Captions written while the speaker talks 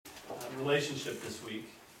relationship this week,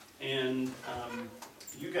 and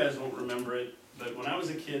you guys won't remember it, but when I was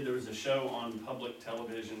a kid, there was a show on public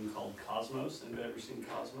television called Cosmos. Anybody ever seen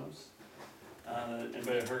Cosmos?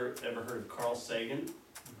 Anybody ever heard of Carl Sagan?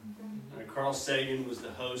 Carl Sagan was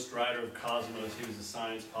the host, writer of Cosmos. He was a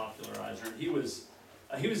science popularizer. He was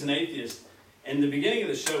an atheist, and the beginning of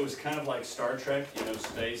the show was kind of like Star Trek,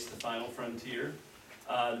 space, the final frontier.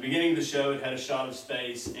 The beginning of the show, it had a shot of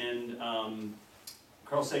space, and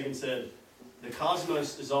Carl Sagan said, "The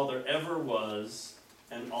cosmos is all there ever was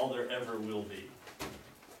and all there ever will be."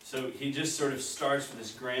 So he just sort of starts with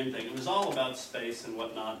this grand thing. It was all about space and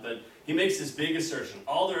whatnot, but he makes this big assertion.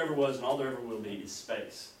 All there ever was and all there ever will be is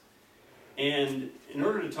space. And in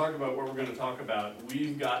order to talk about what we're going to talk about,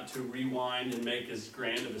 we've got to rewind and make as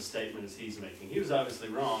grand of a statement as he's making. He was obviously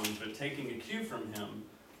wrong, but taking a cue from him,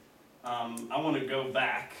 I want to go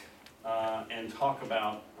back and talk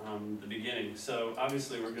about the beginning. So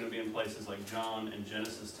obviously we're going to be in places like John and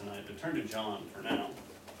Genesis tonight, but turn to John for now.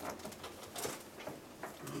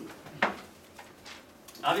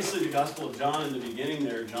 Obviously the Gospel of John, in the beginning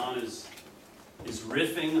there, John is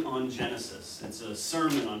riffing on Genesis. It's a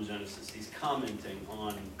sermon on Genesis. He's commenting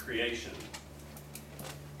on creation.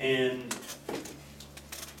 And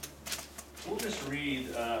we'll just read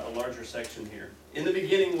a larger section here. "In the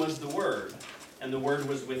beginning was the Word, and the Word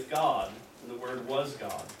was with God, and the Word was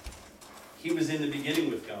God. He was in the beginning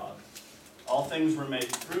with God. All things were made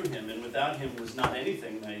through him, and without him was not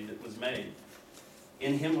anything made that was made.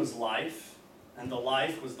 In him was life, and the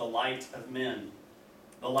life was the light of men.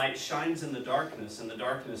 The light shines in the darkness, and the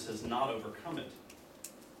darkness has not overcome it.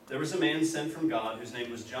 There was a man sent from God whose name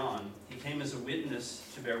was John. He came as a witness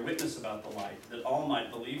to bear witness about the light, that all might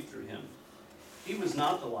believe through him. He was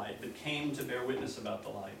not the light, but came to bear witness about the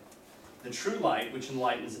light. The true light, which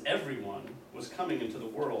enlightens everyone, was coming into the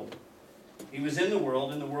world. He was in the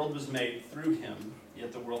world, and the world was made through him,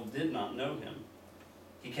 yet the world did not know him.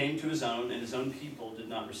 He came to his own, and his own people did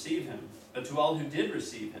not receive him. But to all who did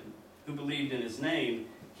receive him, who believed in his name,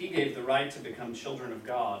 he gave the right to become children of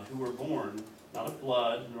God, who were born not of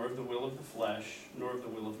blood, nor of the will of the flesh, nor of the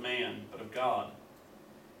will of man, but of God.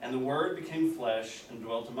 And the Word became flesh and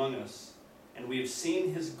dwelt among us, and we have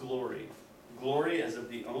seen his glory, glory as of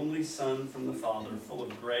the only Son from the Father, full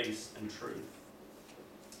of grace and truth."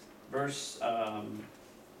 Verse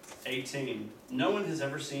 18, "No one has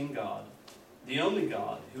ever seen God. The only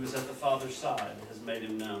God, who is at the Father's side, has made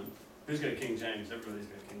him known." Who's got King James? Everybody's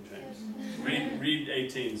got King James. Read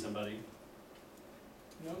 18, somebody.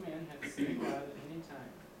 "No man has seen God at any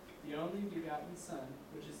time. The only begotten Son,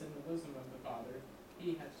 which is in the bosom of the Father,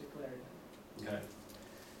 he has declared him." Okay.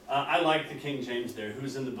 I like the King James there,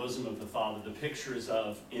 who's in the bosom of the Father. The picture is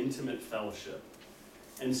of intimate fellowship.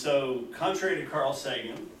 And so, contrary to Carl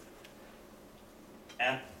Sagan,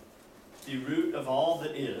 at the root of all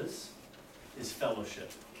that is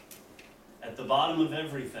fellowship. At the bottom of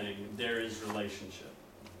everything, there is relationship.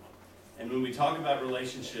 And when we talk about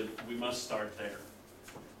relationship, we must start there.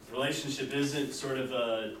 Relationship isn't sort of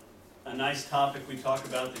a nice topic we talk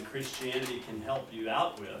about that Christianity can help you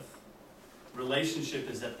out with. Relationship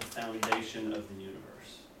is at the foundation of the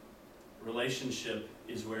universe. Relationship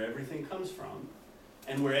is where everything comes from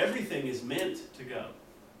and where everything is meant to go.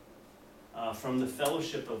 From the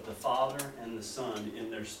fellowship of the Father and the Son in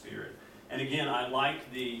their spirit. And again, I like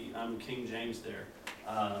the King James there,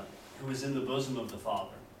 who is in the bosom of the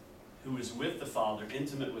Father, who is with the Father,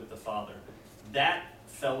 intimate with the Father. That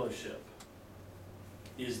fellowship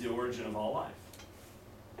is the origin of all life.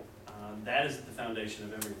 That is at the foundation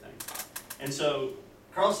of everything. And so,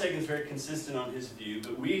 Carl Sagan is very consistent on his view,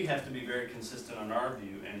 but we have to be very consistent on our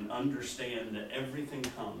view and understand that everything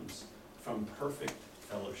comes from perfect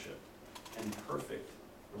fellowship and perfect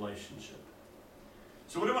relationship.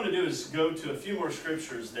 So what I want to do is go to a few more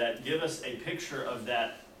scriptures that give us a picture of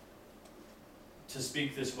that, to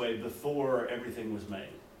speak this way, before everything was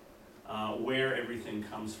made, where everything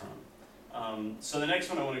comes from. So the next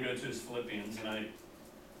one I want to go to is Philippians, and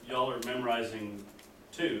y'all are memorizing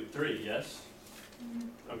 3, yes?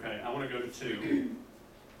 Okay, I want to go to 2.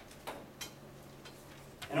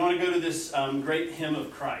 And I want to go to this great hymn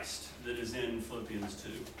of Christ that is in Philippians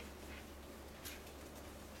 2.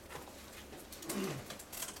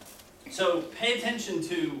 So pay attention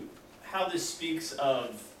to how this speaks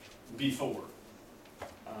of before,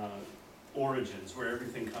 origins, where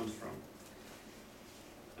everything comes from.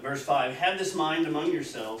 Verse 5, "Have this mind among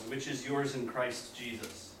yourselves, which is yours in Christ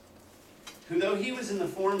Jesus, who though he was in the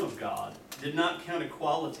form of God, did not count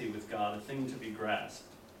equality with God a thing to be grasped."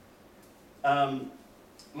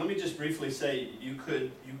 Let me just briefly say, you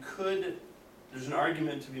could, there's an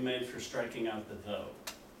argument to be made for striking out the though.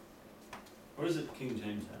 What does it King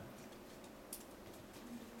James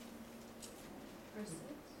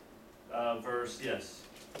have? Verse 6. Yes.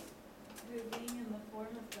 Who being in the form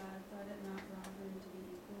of God thought it not robbery to be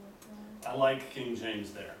equal with God. I like King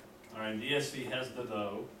James there. All right, the ESV has the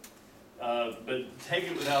though, but take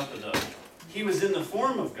it without the though. He was in the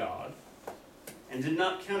form of God and did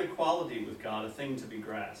not count equality with God a thing to be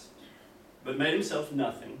grasped, but made himself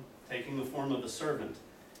nothing, taking the form of a servant.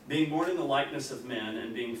 Being born in the likeness of men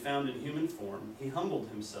and being found in human form, he humbled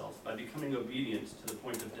himself by becoming obedient to the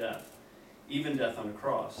point of death, even death on a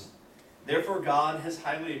cross. Therefore God has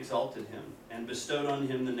highly exalted him and bestowed on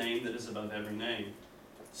him the name that is above every name,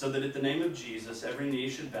 so that at the name of Jesus every knee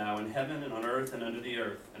should bow in heaven and on earth and under the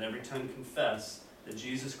earth, and every tongue confess that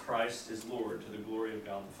Jesus Christ is Lord, to the glory of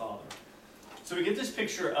God the Father. So we get this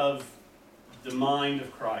picture of the mind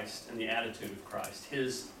of Christ and the attitude of Christ,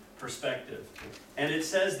 his perspective. And it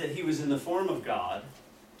says that he was in the form of God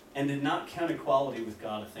and did not count equality with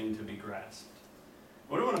God a thing to be grasped.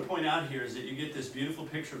 What I want to point out here is that you get this beautiful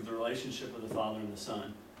picture of the relationship of the Father and the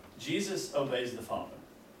Son. Jesus obeys the Father.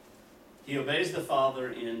 He obeys the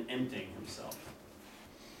Father in emptying himself.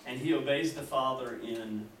 And he obeys the Father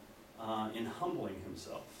in humbling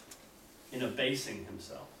himself, in abasing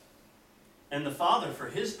himself. And the Father, for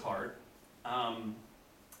his part,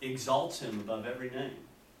 exalts him above every name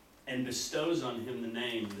and bestows on him the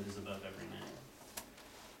name that is above every name.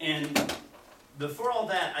 And before all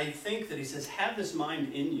that, I think that he says, have this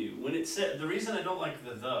mind in you. When it said, the reason I don't like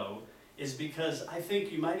the though is because I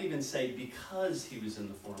think you might even say because he was in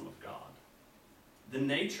the form of God. The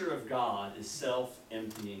nature of God is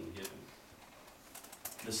self-emptying giving.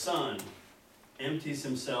 The Son empties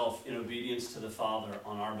himself in obedience to the Father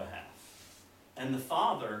on our behalf. And the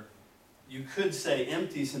Father, you could say,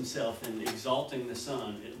 empties himself in exalting the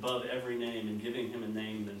Son above every name and giving him a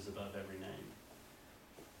name that is above every name.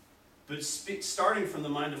 But starting from the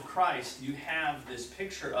mind of Christ, you have this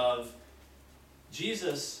picture of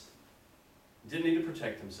Jesus didn't need to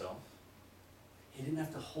protect himself. He didn't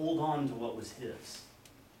have to hold on to what was his.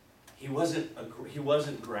 He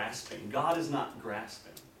wasn't grasping. God is not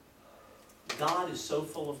grasping. God is so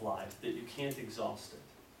full of life that you can't exhaust it.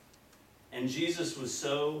 And Jesus was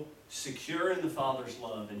so secure in the Father's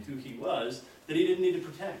love and who he was that he didn't need to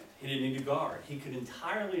protect. He didn't need to guard. He could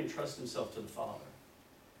entirely entrust himself to the Father.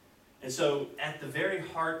 And so at the very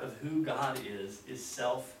heart of who God is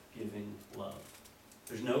self-giving love.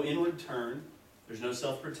 There's no inward turn. There's no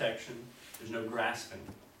self-protection. There's no grasping.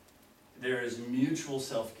 There is mutual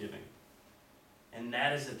self-giving. And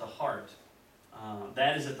that is at the heart.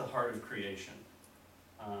 That is at the heart of creation.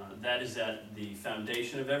 That is at the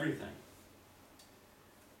foundation of everything.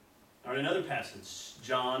 All right, another passage.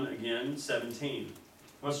 John, again, 17.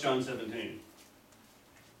 What's John 17?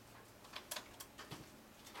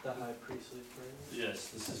 The high priestly prayer? Yes,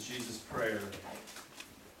 this is Jesus' prayer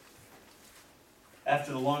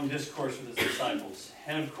after the long discourse with his disciples.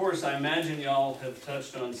 And of course, I imagine y'all have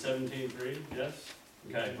touched on 17:3, yes?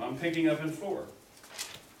 Okay, I'm picking up in 4.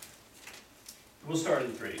 We'll start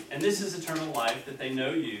in 3. And this is eternal life, that they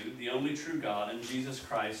know you, the only true God, and Jesus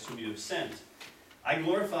Christ, whom you have sent. I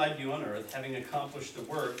glorified you on earth, having accomplished the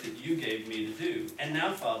work that you gave me to do. And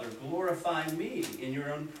now, Father, glorify me in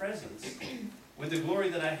your own presence, with the glory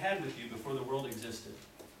that I had with you before the world existed.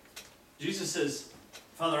 Jesus says,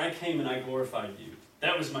 Father, I came and I glorified you.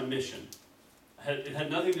 That was my mission. It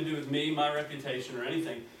had nothing to do with me, my reputation, or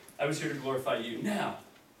anything. I was here to glorify you. Now,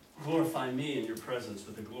 glorify me in your presence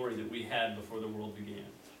with the glory that we had before the world began.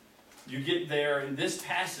 You get there in this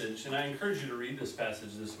passage, and I encourage you to read this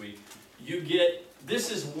passage this week.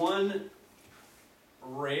 This is one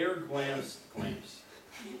rare glance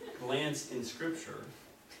in Scripture.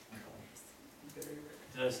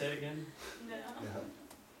 Did I say it again? No.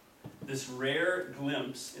 This rare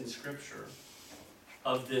glimpse in Scripture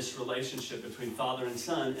of this relationship between Father and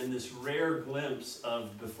Son, and this rare glimpse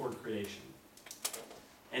of before creation.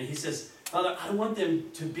 And he says, Father, I want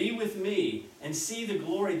them to be with me and see the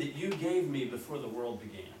glory that you gave me before the world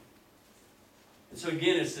began. And so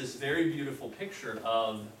again, it's this very beautiful picture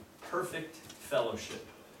of perfect fellowship,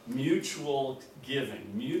 mutual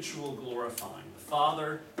giving, mutual glorifying. The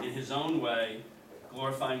Father in his own way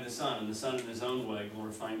glorifying the Son, and the Son in his own way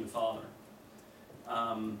glorifying the Father.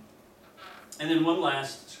 And then one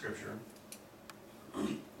last scripture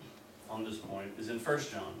on this point is in 1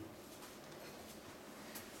 John.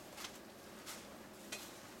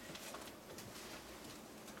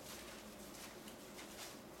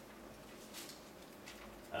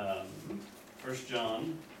 First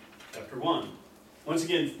John chapter 1. Once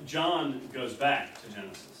again, John goes back to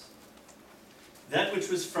Genesis. That which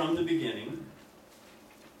was from the beginning,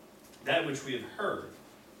 that which we have heard,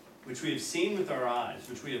 which we have seen with our eyes,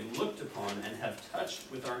 which we have looked upon and have touched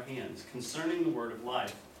with our hands, concerning the word of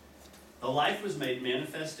life. The life was made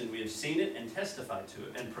manifest, and we have seen it and testified to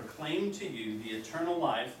it, and proclaimed to you the eternal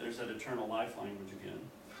life," there's that eternal life language again,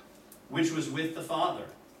 "which was with the Father,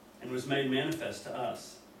 and was made manifest to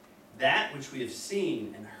us. That which we have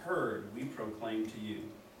seen and heard we proclaim to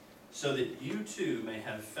you, so that you too may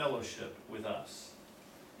have fellowship with us.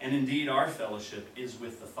 And indeed our fellowship is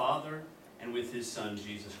with the Father and with his Son,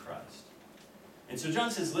 Jesus Christ." And so John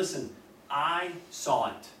says, listen, I saw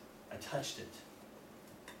it. I touched it.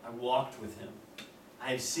 I walked with him. I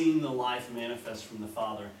have seen the life manifest from the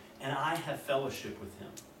Father, and I have fellowship with him.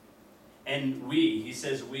 And we, he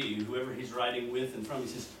says we, whoever he's writing with and from, he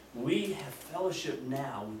says, we have fellowship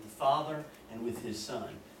now with the Father and with his Son.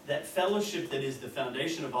 That fellowship that is the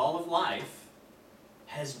foundation of all of life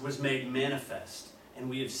was made manifest. And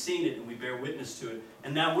we have seen it and we bear witness to it.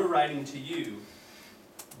 And now we're writing to you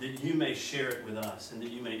that you may share it with us and that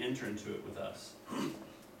you may enter into it with us.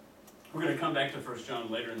 We're going to come back to 1 John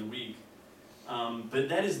later in the week. But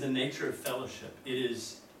that is the nature of fellowship. It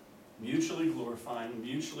is mutually glorifying,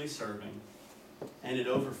 mutually serving, and it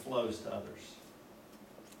overflows to others.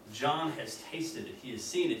 John has tasted it. He has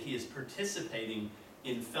seen it. He is participating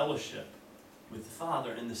in fellowship with the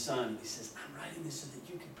Father and the Son. He says, I'm writing this so that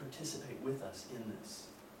you can participate with us in this.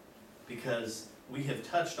 Because we have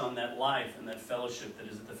touched on that life and that fellowship that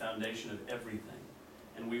is at the foundation of everything.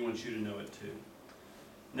 And we want you to know it too.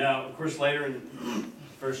 Now, of course, later in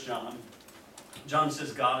 1 John, John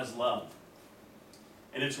says God is love.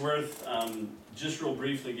 And it's worth just real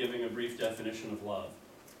briefly giving a brief definition of love.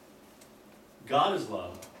 God is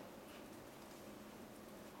love.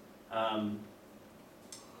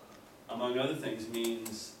 Among other things,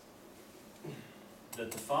 means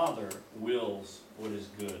that the Father wills what is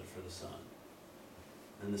good for the Son.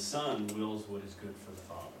 And the Son wills what is good for the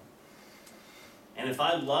Father. And if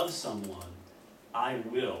I love someone, I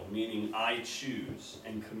will, meaning I choose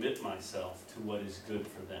and commit myself to what is good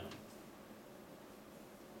for them.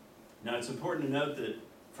 Now, it's important to note that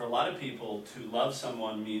for a lot of people, to love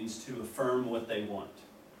someone means to affirm what they want,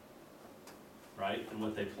 right? And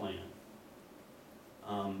what they plan.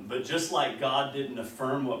 But just like God didn't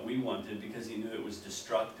affirm what we wanted because he knew it was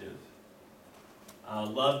destructive,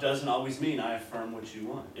 love doesn't always mean I affirm what you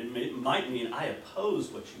want. It might mean I oppose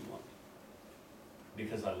what you want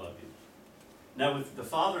because I love you. Now, with the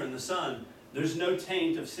Father and the Son, there's no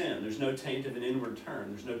taint of sin. There's no taint of an inward turn.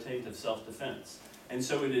 There's no taint of self-defense. And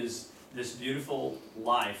so it is this beautiful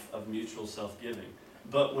life of mutual self-giving.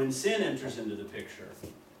 But when sin enters into the picture,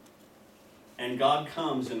 and God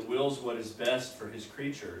comes and wills what is best for his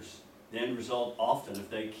creatures, the end result often, if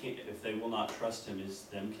they will not trust him, is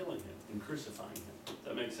them killing him and crucifying him. Does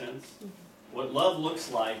that make sense? Mm-hmm. What love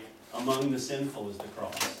looks like among the sinful is the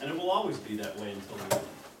cross. And it will always be that way until the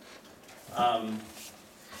end.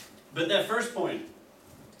 But that first point,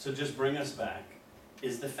 to just bring us back,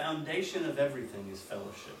 is the foundation of everything is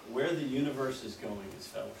fellowship. Where the universe is going is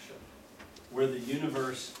fellowship. Where the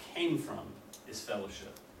universe came from is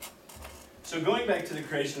fellowship. So going back to the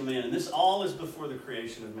creation of man, and this all is before the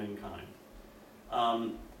creation of mankind.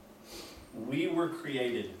 We were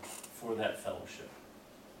created for that fellowship.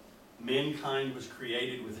 Mankind was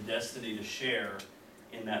created with a destiny to share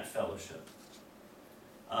in that fellowship.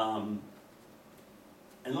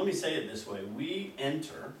 And let me say it this way. We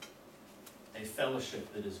enter a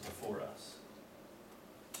fellowship that is before us.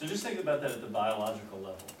 So just think about that at the biological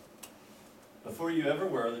level. Before you ever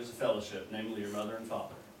were, there's a fellowship, namely your mother and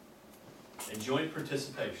father. A joint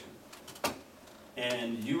participation.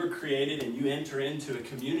 And you were created and you enter into a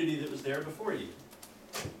community that was there before you.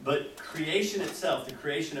 But creation itself, the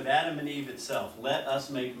creation of Adam and Eve itself, let us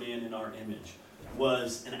make man in our image,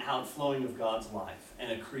 was an outflowing of God's life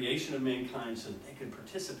and a creation of mankind so that they could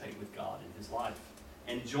participate with God in his life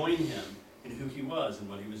and join him in who he was and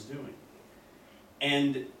what he was doing.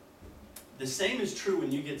 And the same is true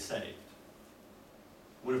when you get saved.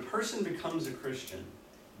 When a person becomes a Christian,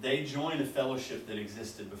 they join a fellowship that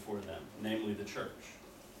existed before them, namely the church,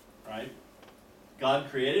 right? God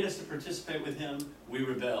created us to participate with him. We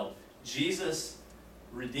rebelled. Jesus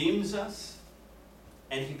redeems us,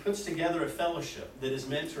 and he puts together a fellowship that is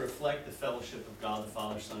meant to reflect the fellowship of God, the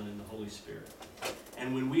Father, Son, and the Holy Spirit.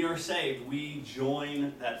 And when we are saved, we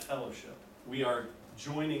join that fellowship. We are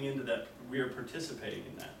joining into that. We are participating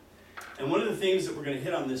in that. And one of the themes that we're going to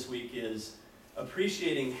hit on this week is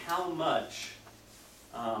appreciating how much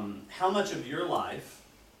of your life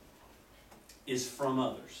is from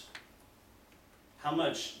others. How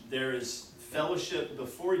much there is fellowship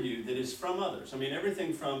before you that is from others. I mean,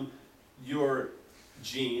 everything from your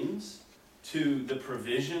genes, to the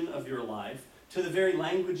provision of your life, to the very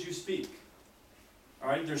language you speak. All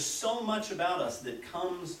right, there's so much about us that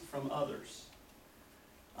comes from others.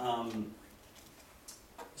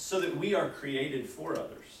 So that we are created for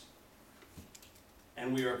others.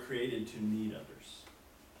 And we are created to need others.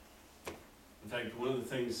 In fact, one of the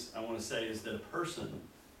things I want to say is that a person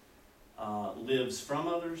lives from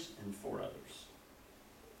others and for others.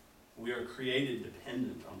 We are created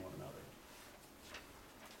dependent on one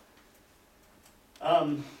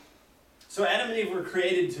another. So Adam and Eve were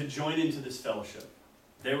created to join into this fellowship.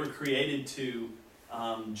 They were created to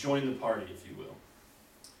join the party, if you will.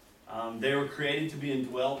 They were created to be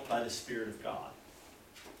indwelt by the Spirit of God.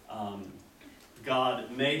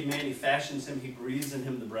 God made man, he fashions him, he breathes in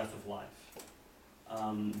him the breath of life.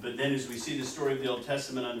 But then as we see the story of the Old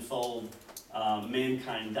Testament unfold,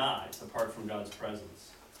 mankind dies apart from God's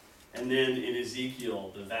presence. And then in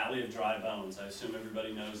Ezekiel, the valley of dry bones, I assume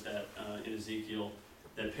everybody knows that in Ezekiel,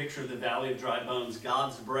 that picture of the valley of dry bones,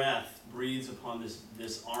 God's breath breathes upon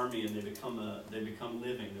this army and they become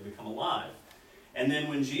living, they become alive. And then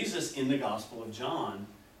when Jesus, in the Gospel of John,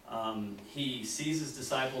 he sees his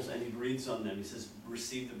disciples and he breathes on them. He says,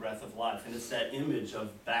 receive the breath of life. And it's that image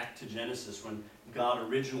of back to Genesis when God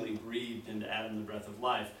originally breathed into Adam the breath of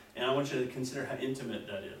life. And I want you to consider how intimate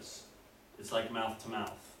that is. It's like mouth to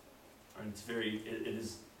mouth. Right? It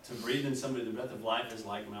is, to breathe in somebody the breath of life is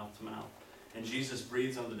like mouth to mouth. And Jesus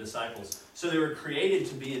breathes on the disciples. So they were created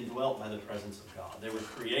to be indwelt by the presence of God. They were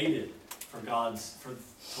created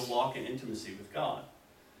to walk in intimacy with God.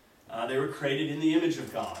 They were created in the image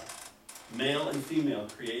of God. Male and female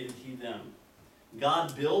created he them.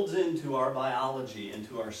 God builds into our biology,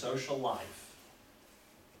 into our social life,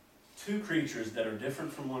 two creatures that are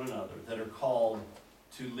different from one another, that are called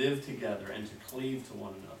to live together and to cleave to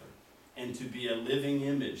one another, and to be a living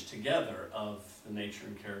image together of the nature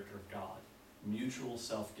and character of God. Mutual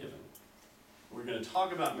self-giving. We're going to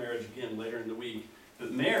talk about marriage again later in the week,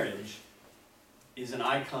 but marriage is an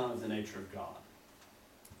icon of the nature of God.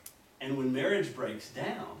 And when marriage breaks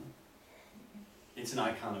down, it's an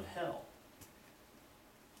icon of hell.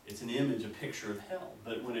 It's an image, a picture of hell.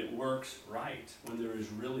 But when it works right, when there is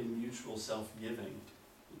really mutual self-giving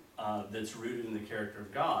that's rooted in the character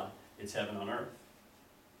of God, it's heaven on earth.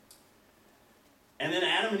 And then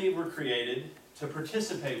Adam and Eve were created to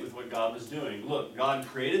participate with what God was doing. Look, God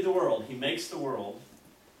created the world. He makes the world.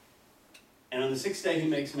 And on the sixth day, he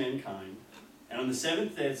makes mankind. And on the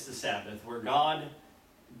seventh day, it's the Sabbath, where God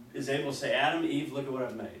is able to say, Adam, Eve, look at what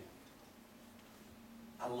I've made.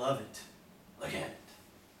 I love it. Look at it.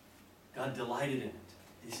 God delighted in it.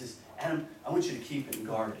 He says, Adam, I want you to keep it and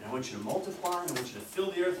guard it. I want you to multiply, and I want you to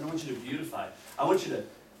fill the earth, and I want you to beautify it. I want you to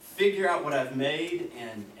figure out what I've made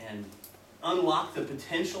and unlock the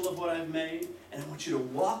potential of what I've made, and I want you to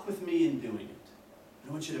walk with me in doing it. And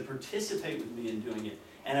I want you to participate with me in doing it.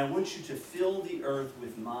 And I want you to fill the earth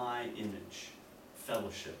with my image,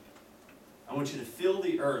 fellowship. I want you to fill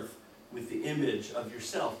the earth with the image of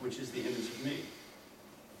yourself, which is the image of me.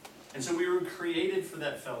 And so we were created for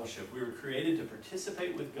that fellowship. We were created to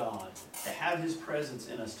participate with God, to have his presence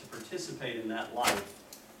in us, to participate in that life.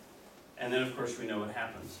 And then, of course, we know what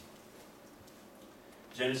happens.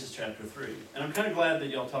 Genesis chapter 3. And I'm kind of glad that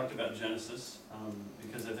y'all talked about Genesis,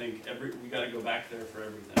 because I think we got to go back there for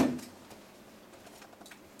everything.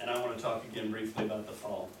 And I want to talk again briefly about the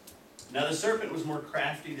fall. Now the serpent was more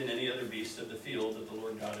crafty than any other beast of the field that the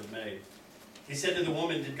Lord God had made. He said to the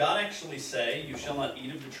woman, did God actually say, you shall not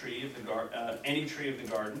eat of the tree of any tree of the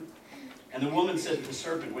garden? And the woman said to the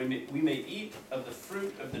serpent, we may eat of the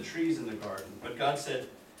fruit of the trees in the garden. But God said,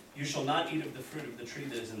 you shall not eat of the fruit of the tree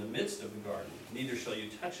that is in the midst of the garden, neither shall you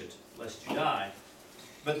touch it, lest you die.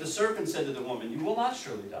 But the serpent said to the woman, you will not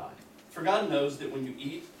surely die. For God knows that when you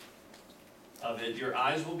eat of it, your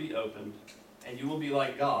eyes will be opened, and you will be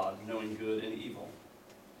like God, knowing good and evil.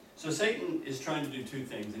 So Satan is trying to do two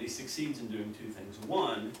things, and he succeeds in doing two things.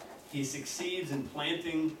 One, he succeeds in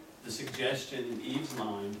planting the suggestion in Eve's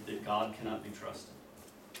mind that God cannot be trusted,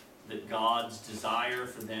 that God's desire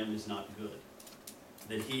for them is not good,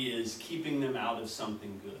 that he is keeping them out of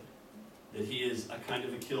something good, that he is a kind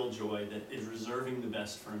of a killjoy that is reserving the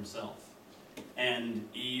best for himself. And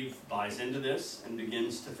Eve buys into this and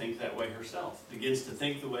begins to think that way herself, begins to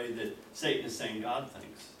think the way that Satan is saying God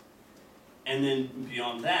thinks. And then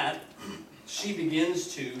beyond that, she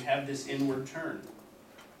begins to have this inward turn.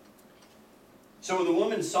 So when the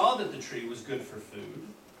woman saw that the tree was good for food,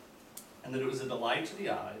 and that it was a delight to the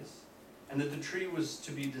eyes, and that the tree was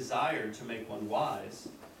to be desired to make one wise,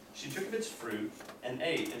 she took of its fruit and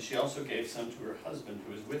ate, and she also gave some to her husband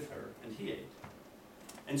who was with her, and he ate.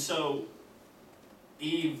 And so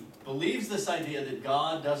Eve believes this idea that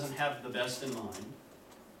God doesn't have the best in mind.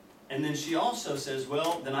 And then she also says,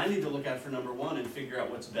 well, then I need to look out for number one and figure out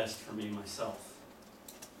what's best for me myself.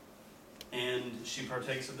 And she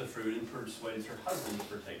partakes of the fruit and persuades her husband to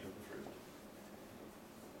partake of the fruit.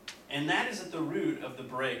 And that is at the root of the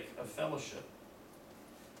break of fellowship.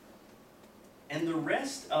 And the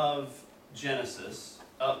rest of Genesis,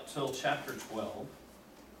 up till chapter 12,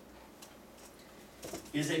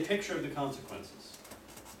 is a picture of the consequences.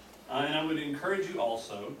 And I would encourage you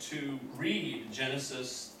also to read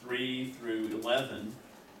Genesis 3 through 11,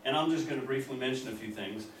 and I'm just going to briefly mention a few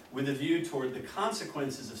things, with a view toward the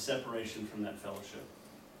consequences of separation from that fellowship.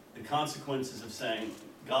 The consequences of saying,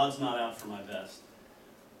 God's not out for my best.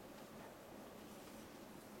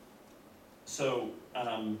 So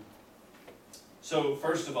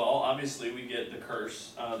first of all, obviously we get the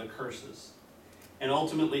curses. And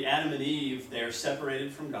ultimately Adam and Eve, they're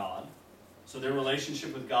separated from God. So their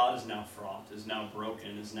relationship with God is now fraught, is now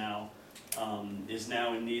broken, is now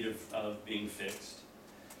in need of being fixed.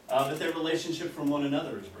 But their relationship from one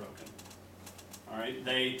another is broken. All right?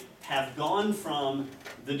 They have gone from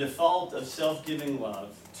the default of self-giving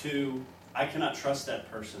love to, I cannot trust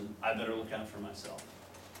that person, I better look out for myself.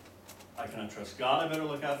 I cannot trust God, I better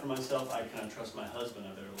look out for myself. I cannot trust my husband, I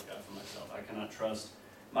better look out for myself. I cannot trust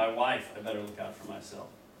my wife, I better look out for myself.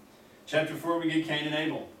 Chapter 4, we get Cain and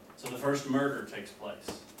Abel. So the first murder takes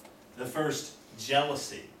place. The first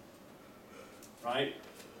jealousy. Right?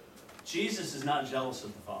 Jesus is not jealous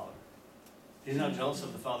of the Father. He's not jealous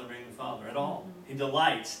of the Father being the Father at all. He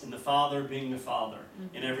delights in the Father being the Father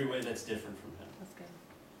in every way that's different from Him. That's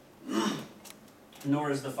good.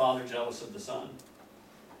 Nor is the Father jealous of the Son.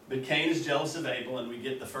 But Cain is jealous of Abel, and we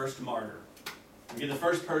get the first martyr. We get the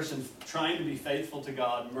first person trying to be faithful to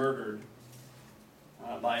God murdered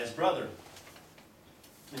by his brother.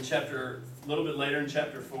 A little bit later in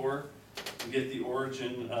chapter 4, we get the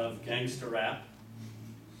origin of gangster rap.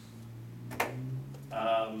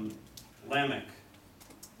 Lamech.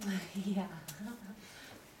 Yeah.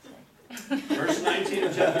 Verse 19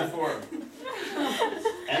 of chapter 4.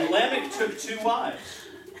 And Lamech took 2 wives.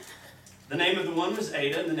 The name of the one was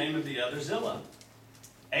Ada, and the name of the other Zillah.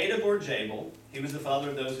 Ada bore Jabal. He was the father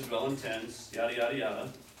of those who dwell in tents, yada, yada, yada.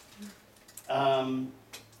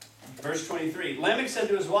 Verse 23. Lamech said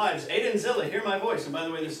to his wives, Ada and Zillah, hear my voice. And by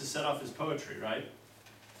the way, this is set off as poetry, right?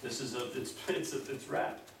 It's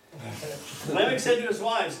rap. Lamech said to his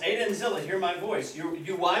wives, Ada and Zillah, hear my voice.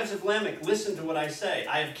 You wives of Lamech, listen to what I say.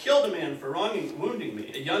 I have killed a man for wounding me,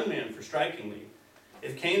 a young man for striking me.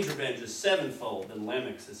 If Cain's revenge is 7-fold, then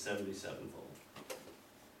Lamech's is 77-fold.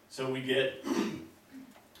 So we get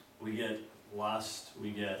lust,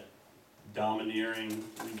 we get domineering,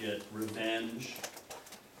 we get revenge.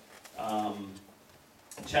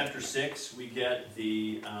 Chapter 6, we get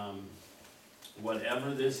the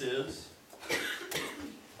whatever this is.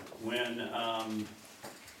 When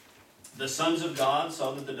the sons of God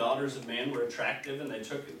saw that the daughters of man were attractive, and they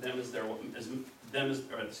took them as their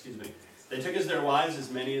they took as their wives as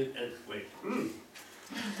many and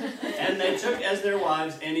they took as their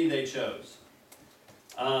wives any they chose.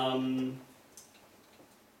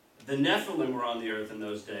 The Nephilim were on the earth in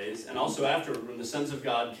those days, and also afterward, when the sons of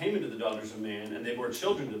God came into the daughters of man, and they bore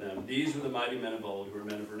children to them. These were the mighty men of old, who were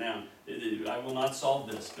men of renown. I will not solve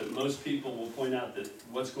this, but most people will point out that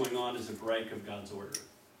what's going on is a break of God's order.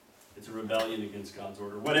 It's a rebellion against God's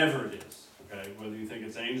order, whatever it is. Okay, whether you think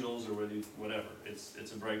it's angels or whatever,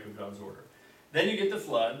 it's a break of God's order. Then you get the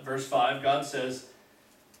flood. Verse 5, God says,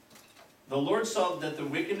 the Lord saw that the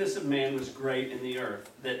wickedness of man was great in the earth,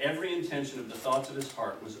 that every intention of the thoughts of his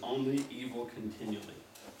heart was only evil continually.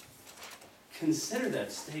 Consider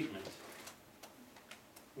that statement.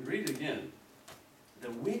 We read it again.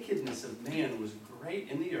 The wickedness of man was great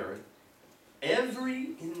in the earth.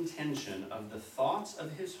 Every intention of the thoughts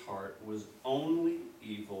of his heart was only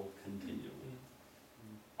evil continually.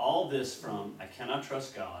 All this from, I cannot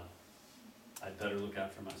trust God, I'd better look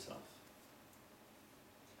out for myself.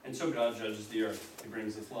 And so God judges the earth. He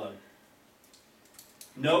brings the flood.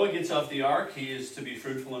 Noah gets off the ark. He is to be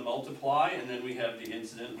fruitful and multiply. And then we have the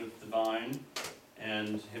incident with the vine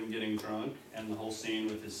and him getting drunk and the whole scene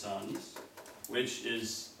with his sons, which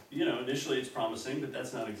is, initially it's promising, but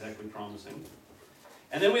that's not exactly promising.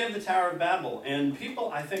 And then we have the Tower of Babel. And people,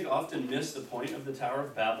 I think, often miss the point of the Tower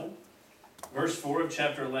of Babel. Verse 4 of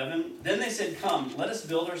chapter 11. Then they said, come, let us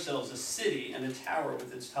build ourselves a city and a tower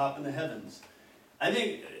with its top in the heavens. I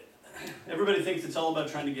think everybody thinks it's all about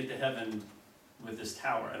trying to get to heaven with this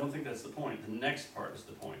tower. I don't think that's the point. The next part is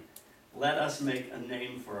the point. Let us make a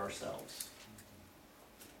name for ourselves.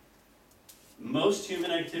 Most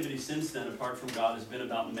human activity since then, apart from God, has been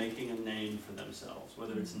about making a name for themselves,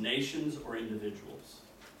 whether it's nations or individuals.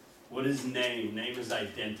 What is name? Name is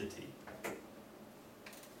identity.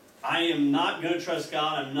 I am not going to trust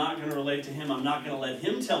God. I'm not going to relate to Him. I'm not going to let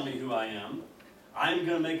Him tell me who I am. I'm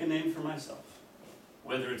going to make a name for myself.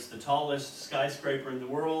 Whether it's the tallest skyscraper in the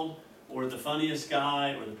world, or the funniest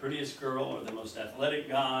guy, or the prettiest girl, or the most athletic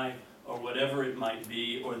guy, or whatever it might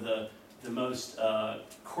be, or the most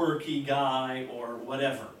quirky guy, or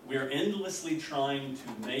whatever. We are endlessly trying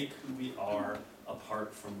to make who we are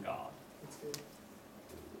apart from God.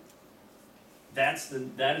 That's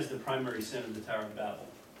good. That is the primary sin of the Tower of Babel.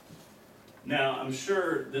 Now, I'm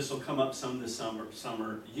sure this will come up some this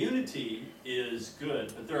summer. Unity is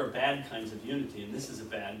good, but there are bad kinds of unity, and this is a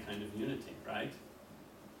bad kind of unity, right?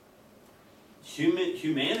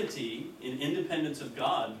 Humanity, in independence of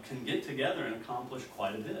God, can get together and accomplish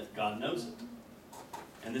quite a bit. God knows it.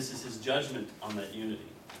 And this is His judgment on that unity.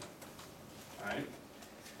 All right?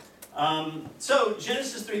 So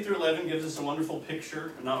Genesis 3 through 11 gives us a wonderful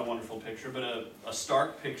picture, not a wonderful picture, but a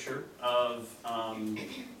stark picture of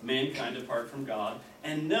mankind apart from God.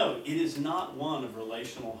 And no, it is not one of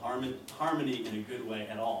relational harmony in a good way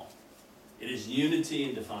at all. It is unity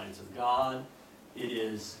in defiance of God. It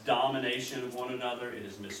is domination of one another. It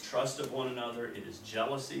is mistrust of one another. It is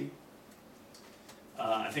jealousy.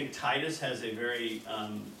 I think Titus has a very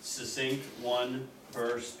succinct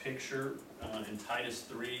one-verse picture in Titus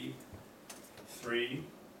 3:3.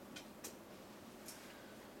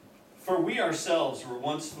 For we ourselves were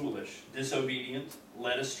once foolish, disobedient,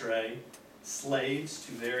 led astray, slaves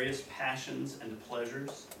to various passions and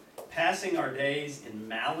pleasures, passing our days in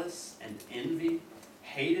malice and envy,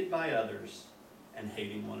 hated by others, and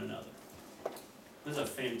hating one another. This is a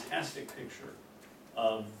fantastic picture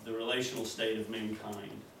of the relational state of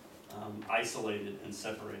mankind, isolated and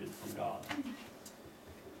separated from God.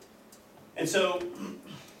 And so,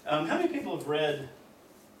 how many people have read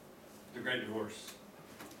The Great Divorce?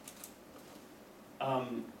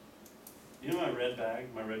 You know my red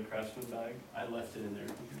bag, my red Craftsman bag? I left it in there.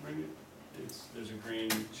 Did you bring it? There's a green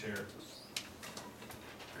chair.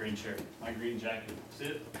 Green chair. My green jacket. See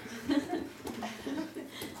it?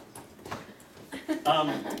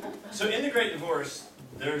 So in The Great Divorce,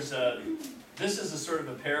 this is a sort of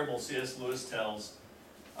a parable C.S. Lewis tells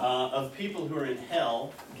of people who are in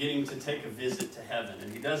hell getting to take a visit to heaven.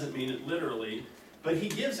 And he doesn't mean it literally, but he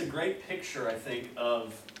gives a great picture, I think,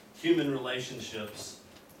 of human relationships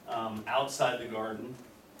outside the garden,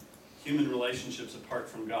 human relationships apart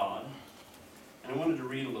from God. And I wanted to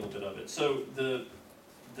read a little bit of it. So the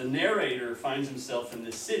narrator finds himself in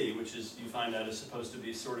this city, which is, you find out, is supposed to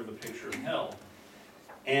be sort of a picture of hell.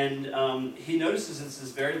 And he notices it's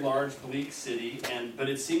this very large, bleak city, but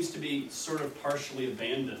it seems to be sort of partially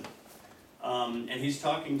abandoned. And he's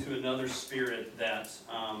talking to another spirit that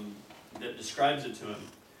describes it to him.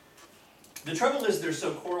 The trouble is they're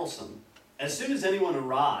so quarrelsome. As soon as anyone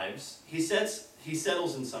arrives, he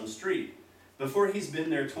settles in some street. Before he's been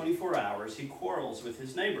there 24 hours, he quarrels with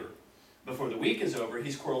his neighbor. Before the week is over,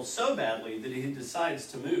 he's quarreled so badly that he decides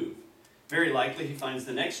to move. Very likely he finds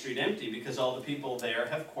the next street empty because all the people there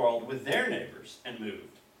have quarreled with their neighbors and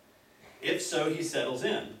moved. If so, he settles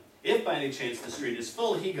in. If by any chance the street is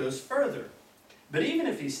full, he goes further. But even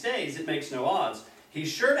if he stays, it makes no odds. He's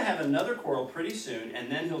sure to have another quarrel pretty soon, and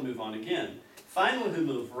then he'll move on again. Finally, he'll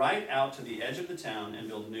move right out to the edge of the town and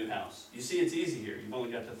build a new house. You see, it's easy here. You've only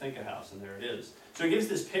got to think a house, and there it is. So he gives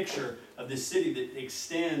this picture of this city that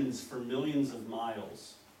extends for millions of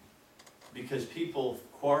miles because people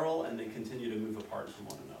quarrel and they continue to move apart from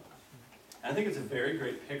one another. And I think it's a very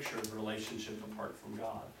great picture of relationship apart from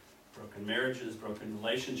God. Broken marriages, broken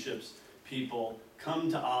relationships, people come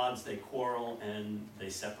to odds, they quarrel, and they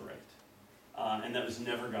separate. And that was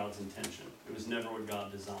never God's intention. It was never what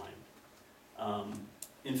God designed.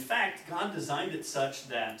 In fact, God designed it such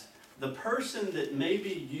that the person that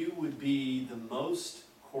maybe you would be the most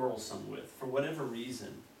quarrelsome with, for whatever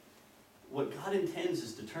reason, what God intends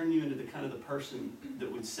is to turn you into the kind of the person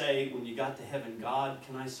that would say, when you got to heaven, God,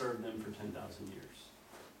 can I serve them for 10,000 years?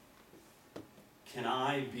 Can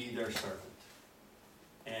I be their servant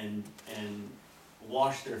and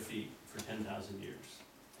wash their feet for 10,000 years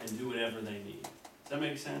and do whatever they need? Does that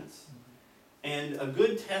make sense? And a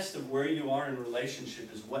good test of where you are in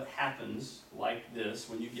relationship is what happens like this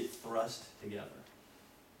when you get thrust together.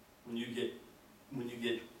 When you get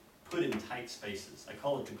put in tight spaces. I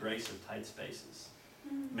call it the grace of tight spaces.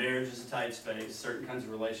 Marriage is a tight space. Certain kinds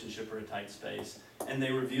of relationship are a tight space. And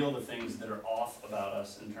they reveal the things that are off about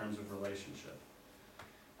us in terms of relationship.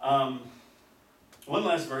 One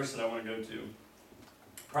last verse that I want to go to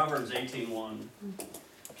Proverbs 18:1.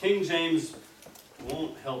 King James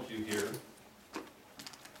won't help you here.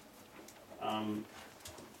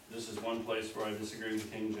 This is one place where I disagree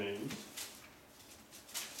with King James.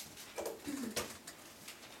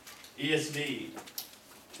 ESV.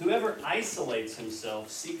 Whoever isolates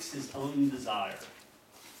himself seeks his own desire.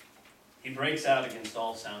 He breaks out against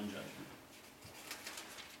all sound judgment.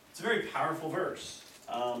 It's a very powerful verse.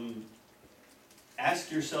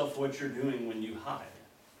 Ask yourself what you're doing when you hide.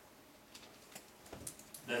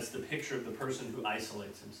 That's the picture of the person who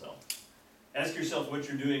isolates himself. Ask yourself what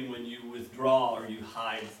you're doing when you withdraw or you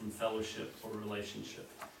hide from fellowship or relationship.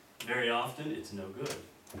 Very often, it's no good.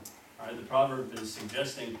 All right, the proverb is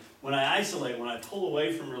suggesting when I isolate, when I pull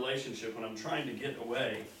away from relationship, when I'm trying to get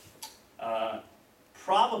away,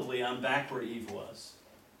 probably I'm back where Eve was.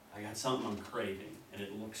 I got something I'm craving, and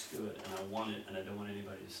it looks good, and I want it, and I don't want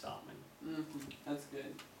anybody to stop me. That's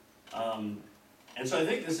good. And so I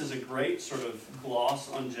think this is a great sort of gloss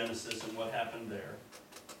on Genesis and what happened there.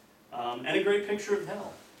 And a great picture of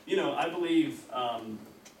hell. You know, I believe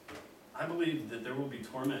that there will be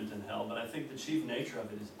torment in hell, but I think the chief nature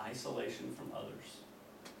of it is isolation from others.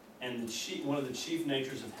 And one of the chief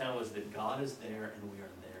natures of hell is that God is there and we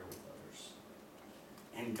are there with others.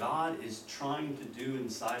 And God is trying to do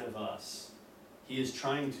inside of us, He is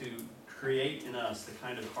trying to create in us the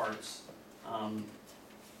kind of hearts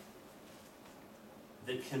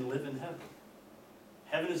that can live in heaven.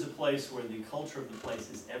 Heaven is a place where the culture of the place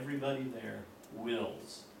is everybody there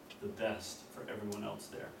wills the best for everyone else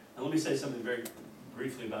there. Now let me say something very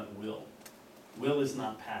briefly about will. Will is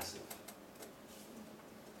not passive.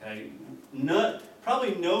 Okay?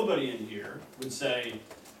 Probably nobody in here would say,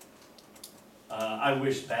 I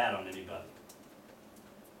wish bad on anybody.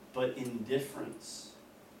 But indifference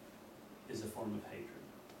is a form of hatred.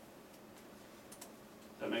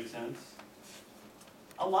 Does that make sense?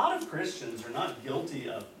 A lot of Christians are not guilty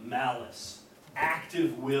of malice,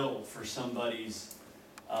 active will for somebody's,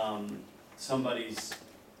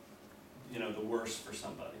 the worst for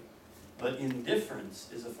somebody. But indifference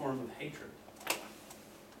is a form of hatred.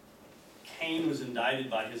 Cain was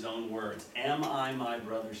indicted by his own words. Am I my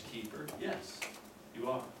brother's keeper? Yes, you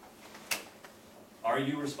are. Are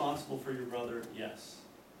you responsible for your brother? Yes.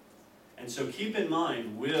 And so keep in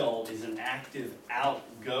mind, will is an active,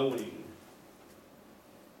 outgoing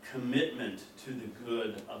commitment to the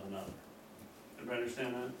good of another. Everybody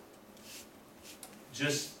understand that?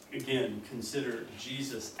 Just, again, consider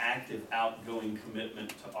Jesus' active, outgoing commitment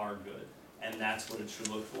to our good. And that's what it should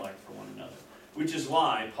look like for one another. Which is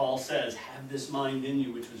why Paul says, have this mind in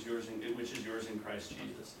you which is yours in Christ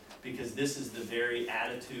Jesus. Because this is the very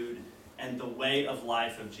attitude and the way of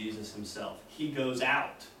life of Jesus himself. He goes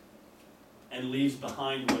out and leaves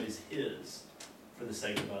behind what is his for the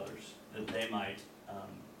sake of others, that they might,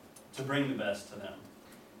 to bring the best to them.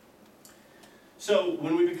 So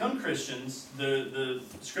when we become Christians, the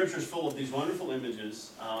Scripture is full of these wonderful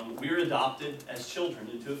images. We are adopted as children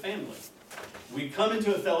into a family. We come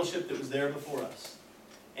into a fellowship that was there before us.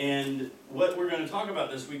 And what we're going to talk about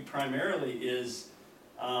this week primarily is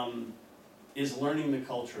learning the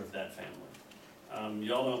culture of that family.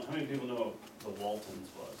 Y'all don't, how many people know what the Waltons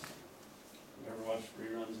was? You ever watched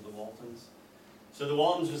reruns of the Waltons? So the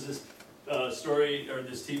Waltons was this story, or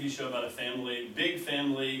this TV show about a family, big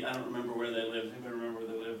family. I don't remember where they lived. Anybody remember where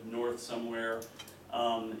they lived? North somewhere.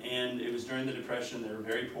 And it was during the Depression. They were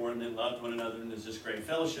very poor and they loved one another, and there's this great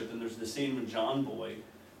fellowship. And there's the scene when John Boy,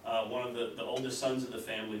 one of the oldest sons of the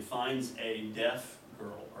family, finds a deaf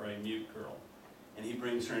girl or a mute girl, and he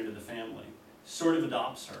brings her into the family, sort of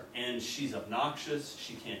adopts her. And she's obnoxious.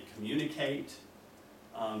 She can't communicate.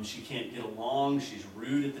 She can't get along. She's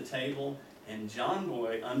rude at the table. And John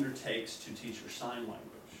Boy undertakes to teach her sign language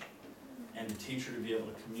and to teach her to be able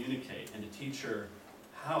to communicate and to teach her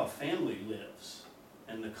how a family lives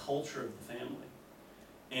and the culture of the family.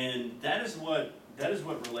 And that is what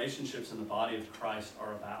relationships in the body of Christ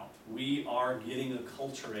are about. We are getting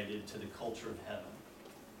acculturated to the culture of heaven.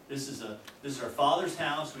 This is our Father's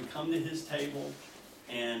house. We come to His table,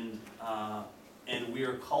 and we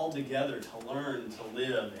are called together to learn to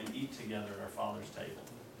live and eat together at our Father's table.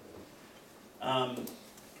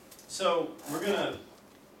 So we're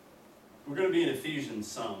gonna be in Ephesians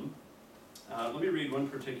some. Let me read one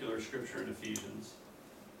particular scripture in Ephesians.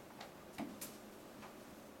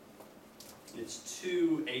 It's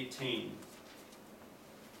 2:18.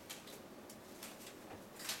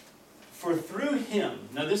 For through Him,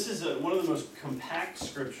 now this is one of the most compact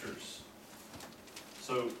scriptures,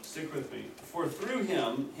 so stick with me. For through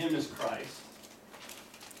Him is Christ,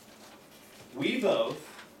 we both,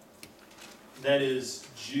 that is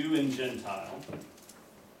Jew and Gentile,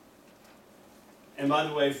 And by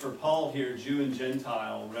the way, for Paul here, Jew and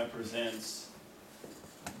Gentile represents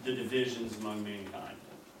the divisions among mankind.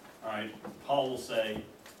 All right, Paul will say,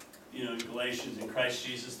 you know, in Galatians, in Christ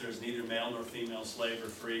Jesus, there's neither male nor female, slave or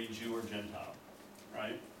free, Jew or Gentile.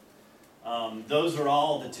 Right? Those are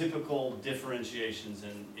all the typical differentiations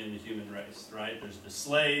in the human race. Right? There's the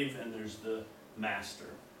slave and there's the master.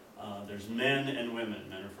 There's men and women.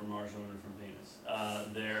 Men are from Mars, women are from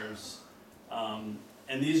Venus.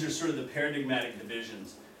 And these are sort of the paradigmatic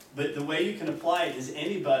divisions. But the way you can apply it is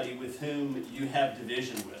anybody with whom you have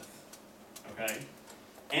division with. Okay?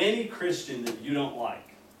 Any Christian that you don't like.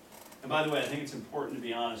 And by the way, I think it's important to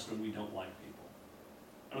be honest when we don't like people.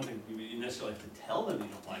 I don't think you necessarily have to tell them you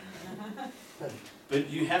don't like them. But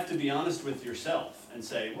you have to be honest with yourself and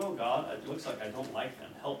say, well, God, it looks like I don't like them.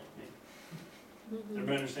 Help me.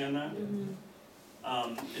 Everybody understand that?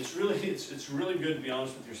 It's really good to be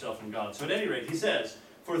honest with yourself and God. So at any rate, he says,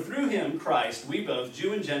 for through him, Christ, we both,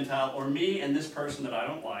 Jew and Gentile, or me and this person that I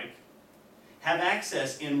don't like, have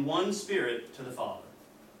access in one spirit to the Father.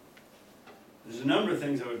 There's a number of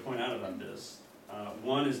things I would point out about this.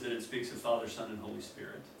 One is that it speaks of Father, Son, and Holy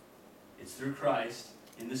Spirit. It's through Christ,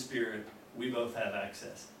 in the Spirit, we both have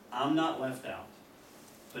access. I'm not left out,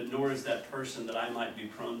 but nor is that person that I might be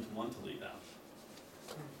prone to want to leave out.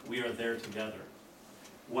 We are there together.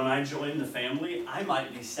 When I join the family, I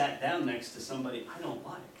might be sat down next to somebody I don't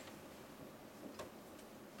like.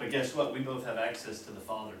 But guess what? We both have access to the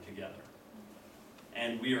Father together.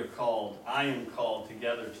 And we are called, I am called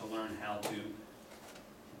together to learn how to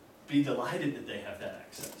be delighted that they have that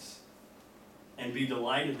access. And be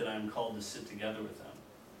delighted that I'm called to sit together with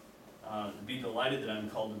them. Be delighted that I'm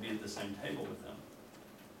called to be at the same table with them.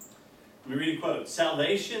 Let me read a quote.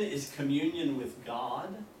 Salvation is communion with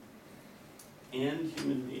God and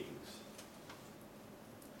human beings.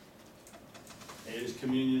 It is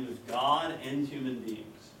communion with God and human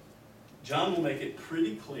beings. John will make it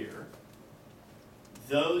pretty clear.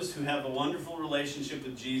 Those who have a wonderful relationship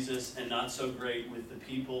with Jesus and not so great with the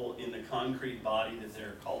people in the concrete body that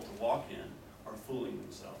they're called to walk in are fooling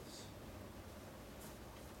themselves.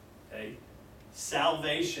 Okay?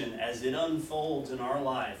 Salvation, as it unfolds in our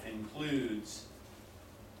life, includes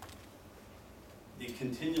the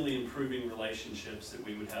continually improving relationships that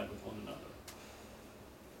we would have with one another.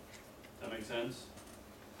 Does that make sense?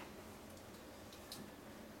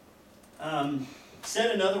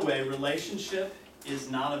 Said another way, relationship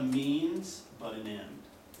is not a means, but an end.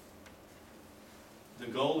 The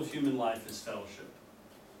goal of human life is fellowship.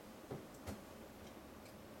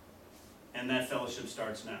 And that fellowship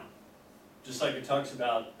starts now. Just like it talks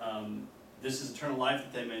about, this is eternal life,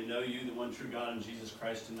 that they may know you, the one true God, and Jesus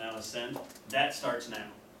Christ, whom thou hast sent. That starts now.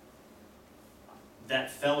 That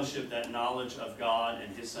fellowship, that knowledge of God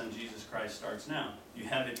and his Son Jesus Christ starts now. You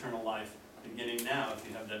have eternal life beginning now if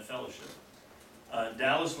you have that fellowship.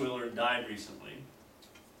 Dallas Willard died recently.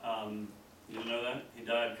 You didn't know that? He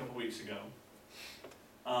died a couple weeks ago.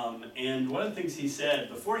 And one of the things he said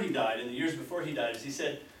before he died, in the years before he died, is he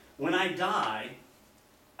said, when I die,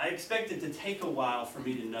 I expect it to take a while for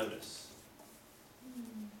me to notice.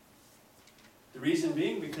 The reason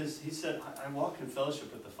being because he said, I walk in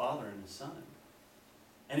fellowship with the Father and the Son.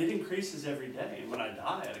 And it increases every day. And when I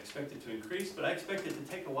die, I'd expect it to increase, but I expect it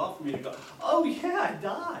to take a while for me to go, oh yeah, I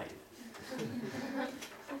died.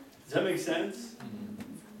 Does that make sense?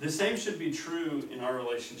 The same should be true in our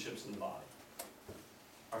relationships in the body.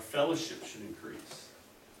 Our fellowship should increase.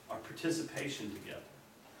 Our participation together.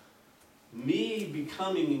 Me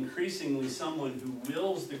becoming increasingly someone who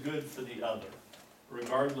wills the good for the other,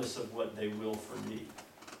 regardless of what they will for me,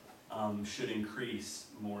 should increase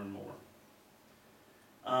more and more.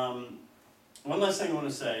 One last thing I want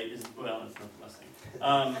to say is, well, it's not the last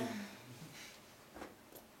thing.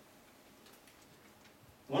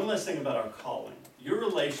 One last thing about our calling. Your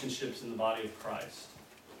relationships in the body of Christ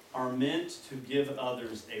are meant to give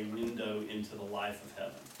others a window into the life of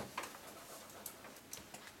heaven.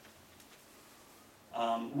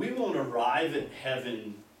 We won't arrive at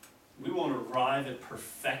heaven, we won't arrive at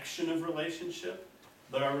perfection of relationship,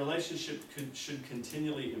 but our relationship should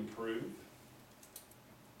continually improve.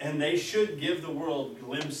 And they should give the world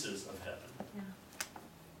glimpses of heaven. Yeah.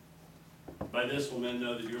 By this will men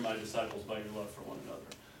know that you're my disciples by your love for one another.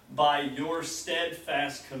 By your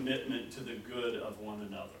steadfast commitment to the good of one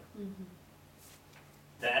another. Mm-hmm.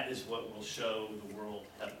 That is what will show the world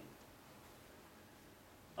heaven.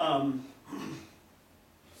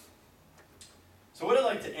 So what I'd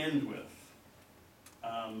like to end with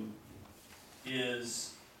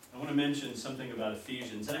is I want to mention something about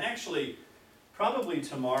Ephesians. And actually, probably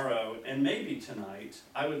tomorrow and maybe tonight,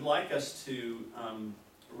 I would like us to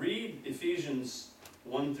read Ephesians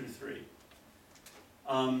 1 through 3.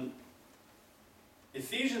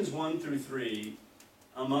 Ephesians 1 through 3,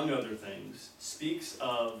 among other things, speaks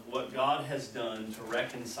of what God has done to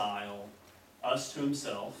reconcile us to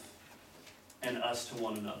himself and us to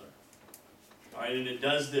one another. All right, and it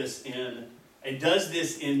does this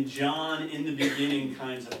in John in the beginning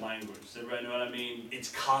kinds of language. Does everybody know what I mean? It's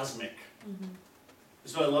cosmic.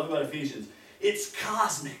 That's what I love about Ephesians. It's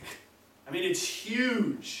cosmic. I mean, it's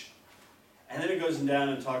huge. And then it goes down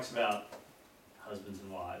and talks about husbands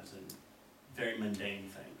and wives and very mundane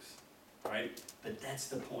things, right? But that's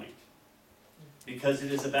the point. Because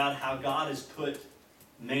it is about how God has put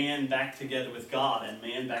man back together with God and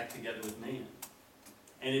man back together with man.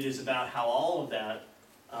 And it is about how all of that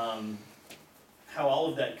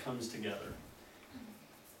comes together.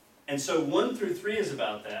 And so 1 through 3 is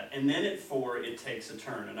about that. And then at 4, it takes a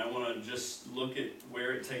turn. And I want to just look at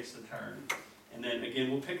where it takes the turn. And then,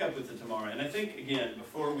 again, we'll pick up with it tomorrow. And I think, again,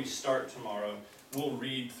 before we start tomorrow, we'll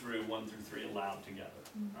read through 1 through 3 aloud together.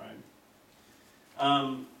 All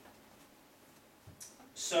right?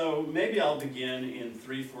 So maybe I'll begin in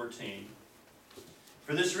 3:14.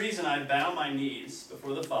 For this reason I bow my knees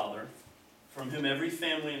before the Father, from whom every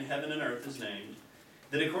family in heaven and earth is named,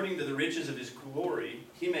 that according to the riches of his glory,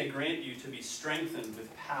 he may grant you to be strengthened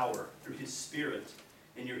with power through his Spirit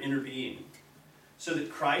in your inner being, so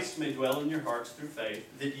that Christ may dwell in your hearts through faith,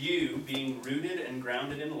 that you, being rooted and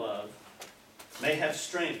grounded in love, may have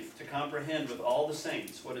strength to comprehend with all the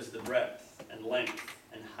saints what is the breadth and length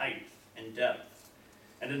and height and depth,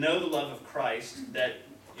 and to know the love of Christ that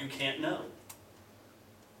you can't know,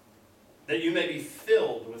 that you may be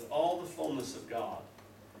filled with all the fullness of God.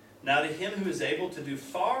 Now to him who is able to do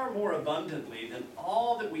far more abundantly than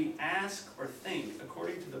all that we ask or think,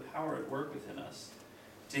 according to the power at work within us,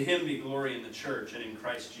 to him be glory in the church and in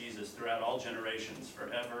Christ Jesus throughout all generations,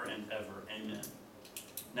 forever and ever. Amen.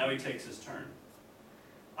 Now he takes his turn.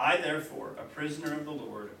 I, therefore, a prisoner of the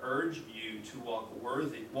Lord, urge you to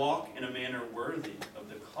walk in a manner worthy of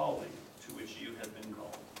the calling to which you have been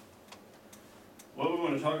called. What we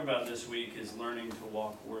want to talk about this week is learning to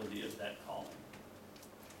walk worthy of that calling.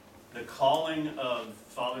 The calling of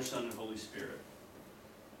Father, Son, and Holy Spirit.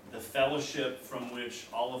 The fellowship from which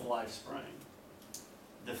all of life sprang.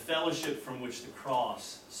 The fellowship from which the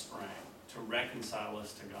cross sprang to reconcile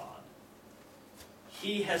us to God.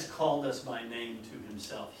 He has called us by name to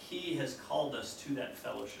himself. He has called us to that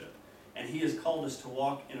fellowship. And he has called us to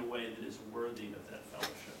walk in a way that is worthy of that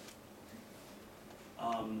fellowship.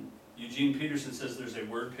 Eugene Peterson says there's a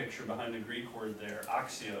word picture behind the Greek word there,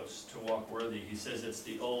 axios, to walk worthy. He says it's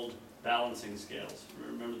the old balancing scales.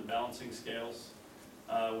 Remember the balancing scales?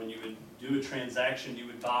 When you would do a transaction, you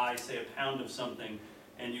would buy, say, a pound of something,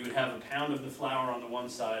 and you would have a pound of the flour on the one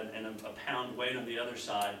side and a pound weight on the other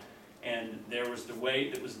side. And there was the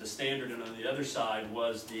weight that was the standard, and on the other side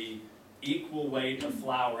was the equal weight of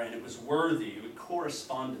flour, and it was worthy. It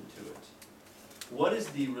corresponded to it. What is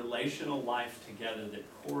the relational life together that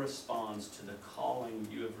corresponds to the calling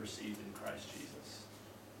you have received in Christ Jesus?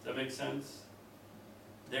 Does that make sense?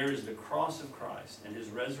 There is the cross of Christ and his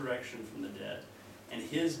resurrection from the dead, and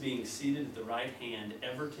his being seated at the right hand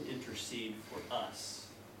ever to intercede for us.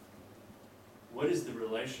 What is the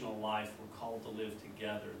relational life we're called to live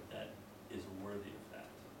together that is worthy of that?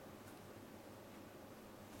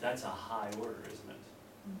 That's a high order, isn't it?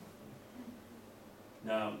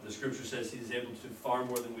 Now, the scripture says he's able to do far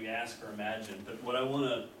more than we ask or imagine. But what I want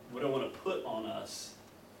to put on us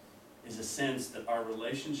is a sense that our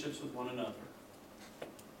relationships with one another,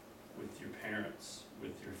 with your parents,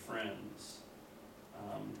 with your friends,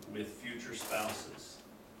 with future spouses,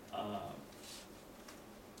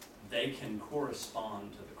 they can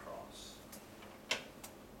correspond to the cross.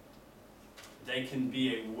 They can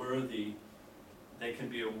be a worthy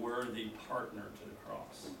partner to the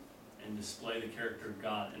cross and display the character of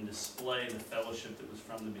God and display the fellowship that was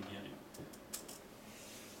from the beginning.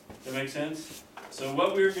 Does that make sense? So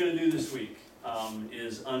what we're going to do this week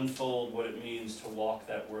is unfold what it means to walk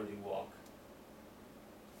that worthy walk.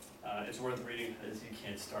 It's worth reading, because you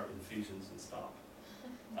can't start with Ephesians and stop.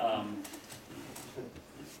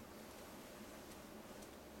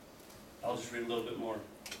 I'll just read a little bit more.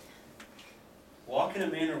 Walk in a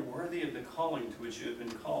manner worthy of the calling to which you have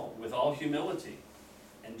been called, with all humility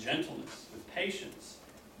and gentleness, with patience,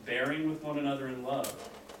 bearing with one another in love,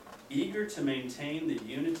 eager to maintain the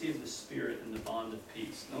unity of the Spirit in the bond of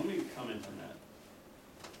peace. Now, let me comment on that.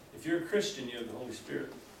 If you're a Christian, you have the Holy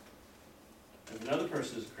Spirit. If another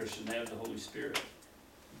person is a Christian, they have the Holy Spirit.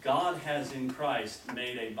 God has in Christ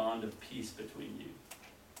made a bond of peace between you.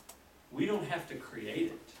 We don't have to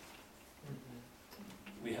create it.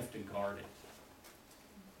 we have to guard it.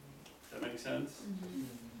 Does that make sense?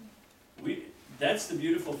 Mm-hmm. That's the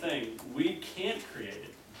beautiful thing. We can't create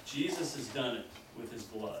it. Jesus has done it with his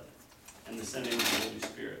blood and the sending of the Holy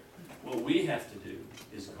Spirit. What we have to do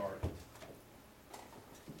is guard it.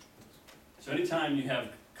 So anytime you have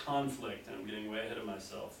conflict, and I'm getting way ahead of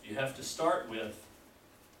myself, you have to start with,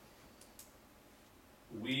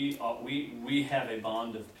 we have a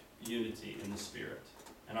bond of unity in the Spirit.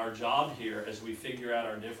 And our job here, as we figure out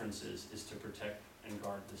our differences, is to protect and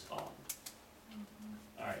guard this bond.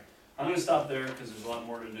 All right, I'm going to stop there because there's a lot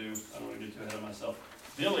more to do. I don't want to get too ahead of myself.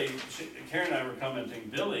 Billy, Karen and I were commenting,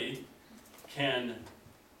 Billy can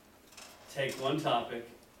take one topic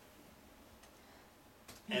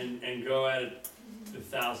and go at it with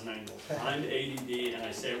 1,000 angles. I'm ADD and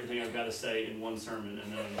I say everything I've got to say in one sermon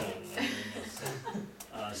and then I'm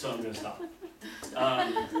done. So I'm going to stop.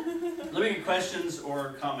 Let me get questions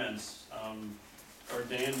or comments. Or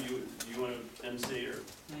Dan, you want to MC or?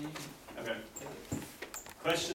 No, you can Okay. take it. Question.